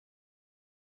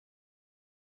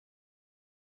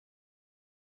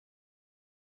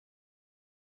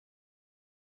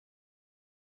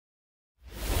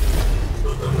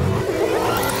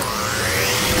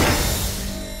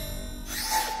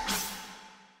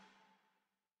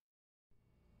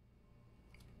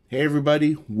Hey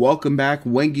everybody, welcome back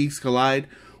When Geeks Collide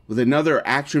with another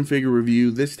action figure review,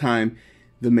 this time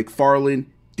the McFarlane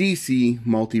DC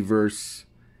Multiverse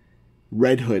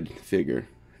Red Hood figure.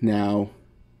 Now,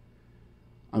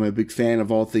 I'm a big fan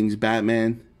of all things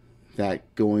Batman,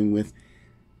 that going with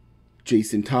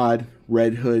Jason Todd,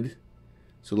 Red Hood,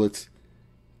 so let's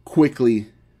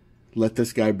quickly let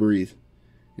this guy breathe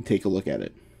and take a look at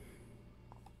it.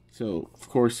 So, of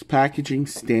course, packaging,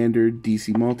 standard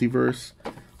DC Multiverse.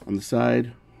 On the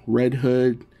side, Red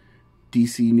Hood,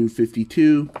 DC New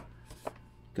 52.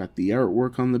 Got the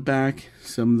artwork on the back,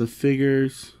 some of the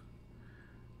figures.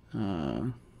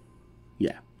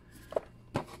 Yeah.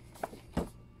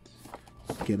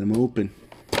 Let's get them open.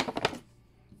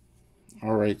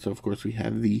 Alright, so of course we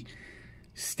have the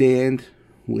stand,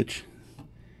 which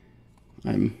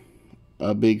I'm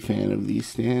a big fan of these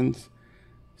stands.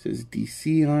 It says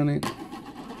DC on it.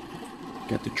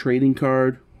 Got the trading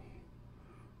card.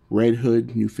 Red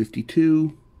Hood, New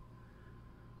 52.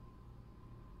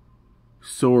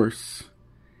 Source.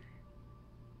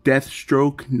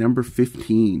 Deathstroke, number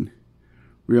 15.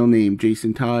 Real name,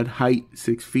 Jason Todd. Height,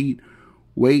 6 feet.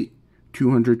 Weight,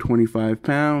 225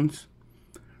 pounds.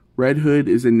 Red Hood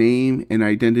is a name and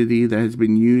identity that has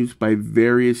been used by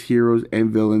various heroes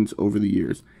and villains over the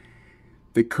years.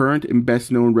 The current and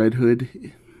best known Red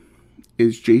Hood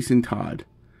is Jason Todd,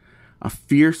 a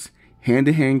fierce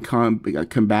hand-to-hand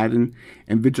combatant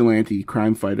and vigilante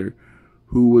crime fighter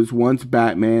who was once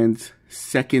Batman's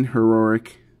second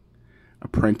heroic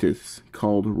apprentice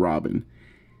called Robin.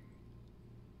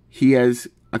 He has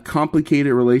a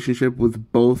complicated relationship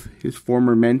with both his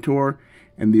former mentor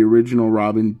and the original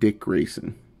Robin, Dick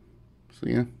Grayson. So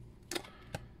yeah,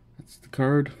 that's the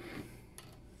card.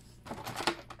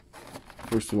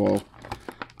 First of all,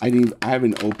 I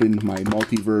haven't opened my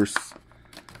Multiverse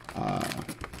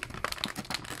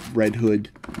Red Hood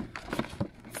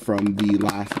from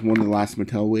one of the last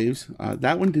Mattel waves.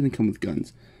 That one didn't come with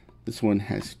guns. This one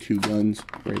has 2 guns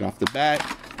right off the bat.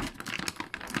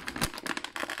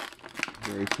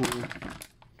 Very cool.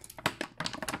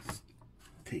 Let's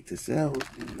take this out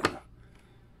and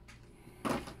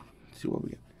see what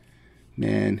we get.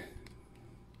 Man,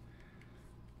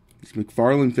 these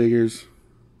McFarlane figures,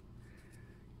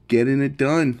 getting it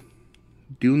done,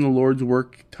 doing the Lord's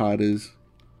work. Todd is.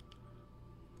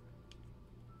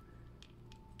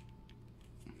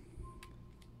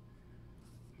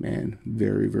 Man,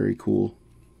 very, very cool.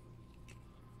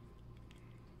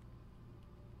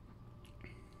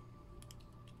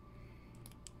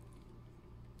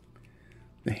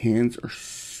 The hands are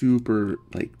super,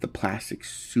 like, the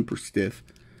plastic's super stiff.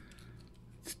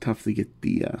 It's tough to get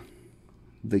the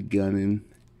gun in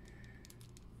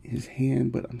his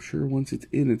hand, but I'm sure once it's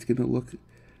in, it's gonna look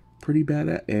pretty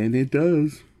bad, and it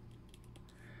does.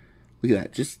 Look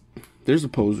at that, there's a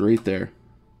pose right there.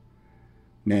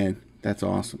 Man, that's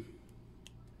awesome.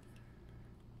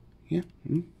 Yeah,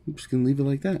 I'm just going to leave it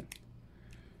like that.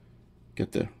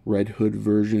 Got the Red Hood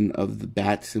version of the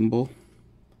bat symbol,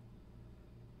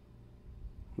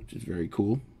 which is very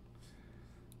cool.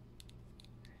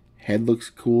 Head looks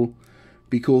cool.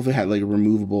 Be cool if it had like a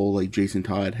removable, like Jason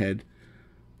Todd head.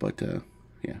 But,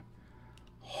 yeah.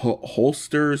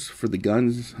 Holsters for the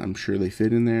guns, I'm sure they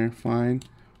fit in there fine.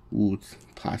 Ooh,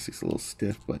 plastic's a little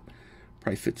stiff, but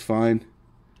probably fits fine.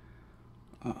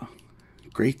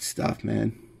 Great stuff,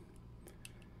 man.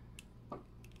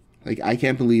 Like, I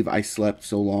can't believe I slept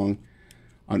so long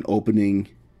on opening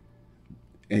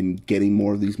and getting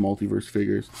more of these Multiverse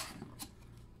figures.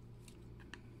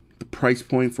 The price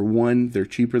point, for one, they're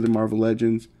cheaper than Marvel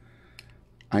Legends.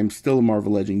 I'm still a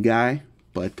Marvel Legend guy,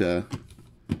 but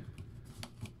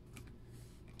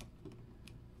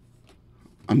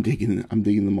I'm digging the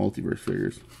Multiverse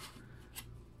figures.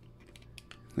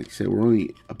 Like I said, we're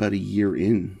only about a year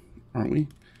in, aren't we?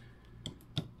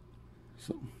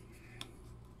 So,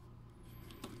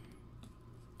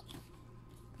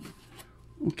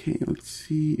 okay, let's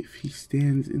see if he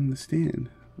stands in the stand.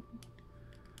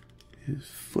 His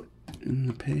foot in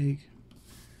the peg.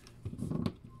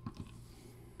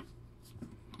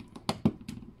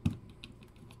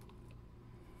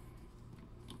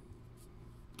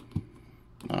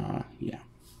 Yeah,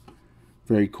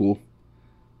 very cool.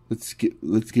 Let's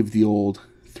give the old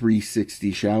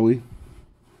 360, shall we?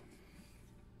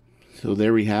 So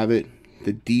there we have it,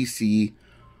 the DC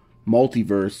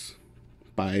Multiverse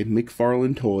by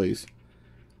McFarlane Toys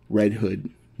Red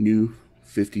Hood New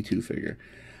 52 figure.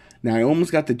 Now, I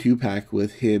almost got the 2-pack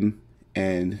with him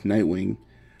and Nightwing.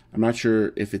 I'm not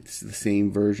sure if it's the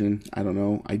same version. I don't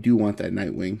know. I do want that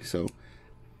Nightwing, so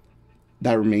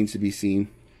that remains to be seen.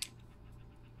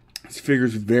 This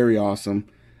figure's very awesome.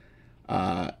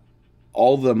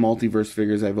 All the Multiverse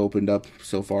figures I've opened up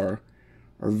so far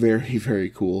are very, very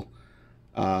cool.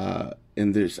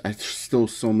 And there's still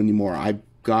so many more. I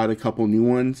got a couple new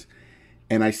ones,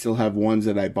 and I still have ones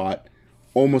that I bought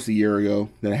almost a year ago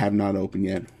that I have not opened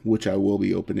yet, which I will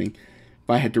be opening. If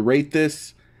I had to rate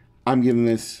this, I'm giving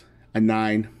this a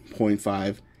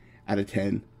 9.5 out of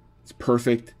 10. It's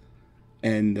perfect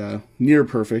and near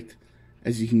perfect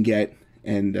as you can get,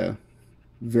 and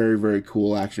very, very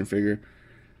cool action figure.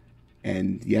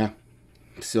 And yeah,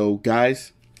 so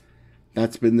guys,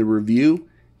 that's been the review.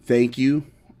 Thank you.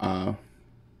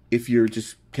 If you're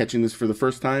just catching this for the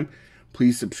first time,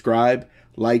 please subscribe,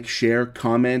 like, share,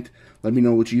 comment. Let me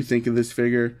know what you think of this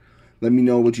figure. Let me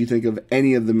know what you think of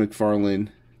any of the McFarlane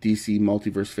DC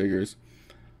Multiverse figures.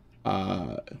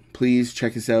 Please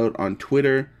check us out on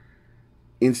Twitter,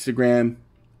 Instagram.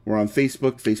 We're on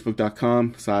Facebook,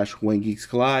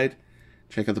 facebook.com/WhenGeeksCollide.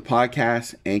 Check out the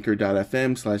podcast,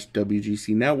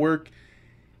 anchor.fm/WGC Network.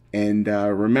 And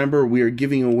remember, we are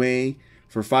giving away,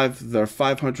 for the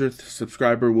 500th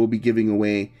subscriber, we'll be giving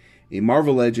away a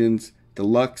Marvel Legends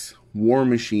Deluxe War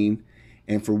Machine.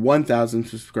 And for 1,000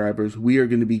 subscribers, we are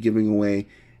going to be giving away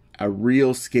a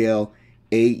real scale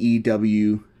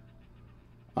AEW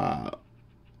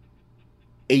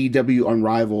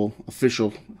Unrivaled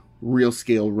official real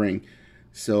scale ring.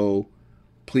 So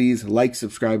please like,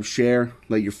 subscribe, share,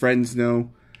 let your friends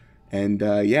know. And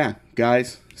yeah,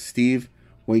 guys, Steve,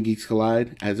 When Geeks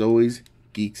Collide, as always,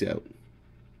 geeks out.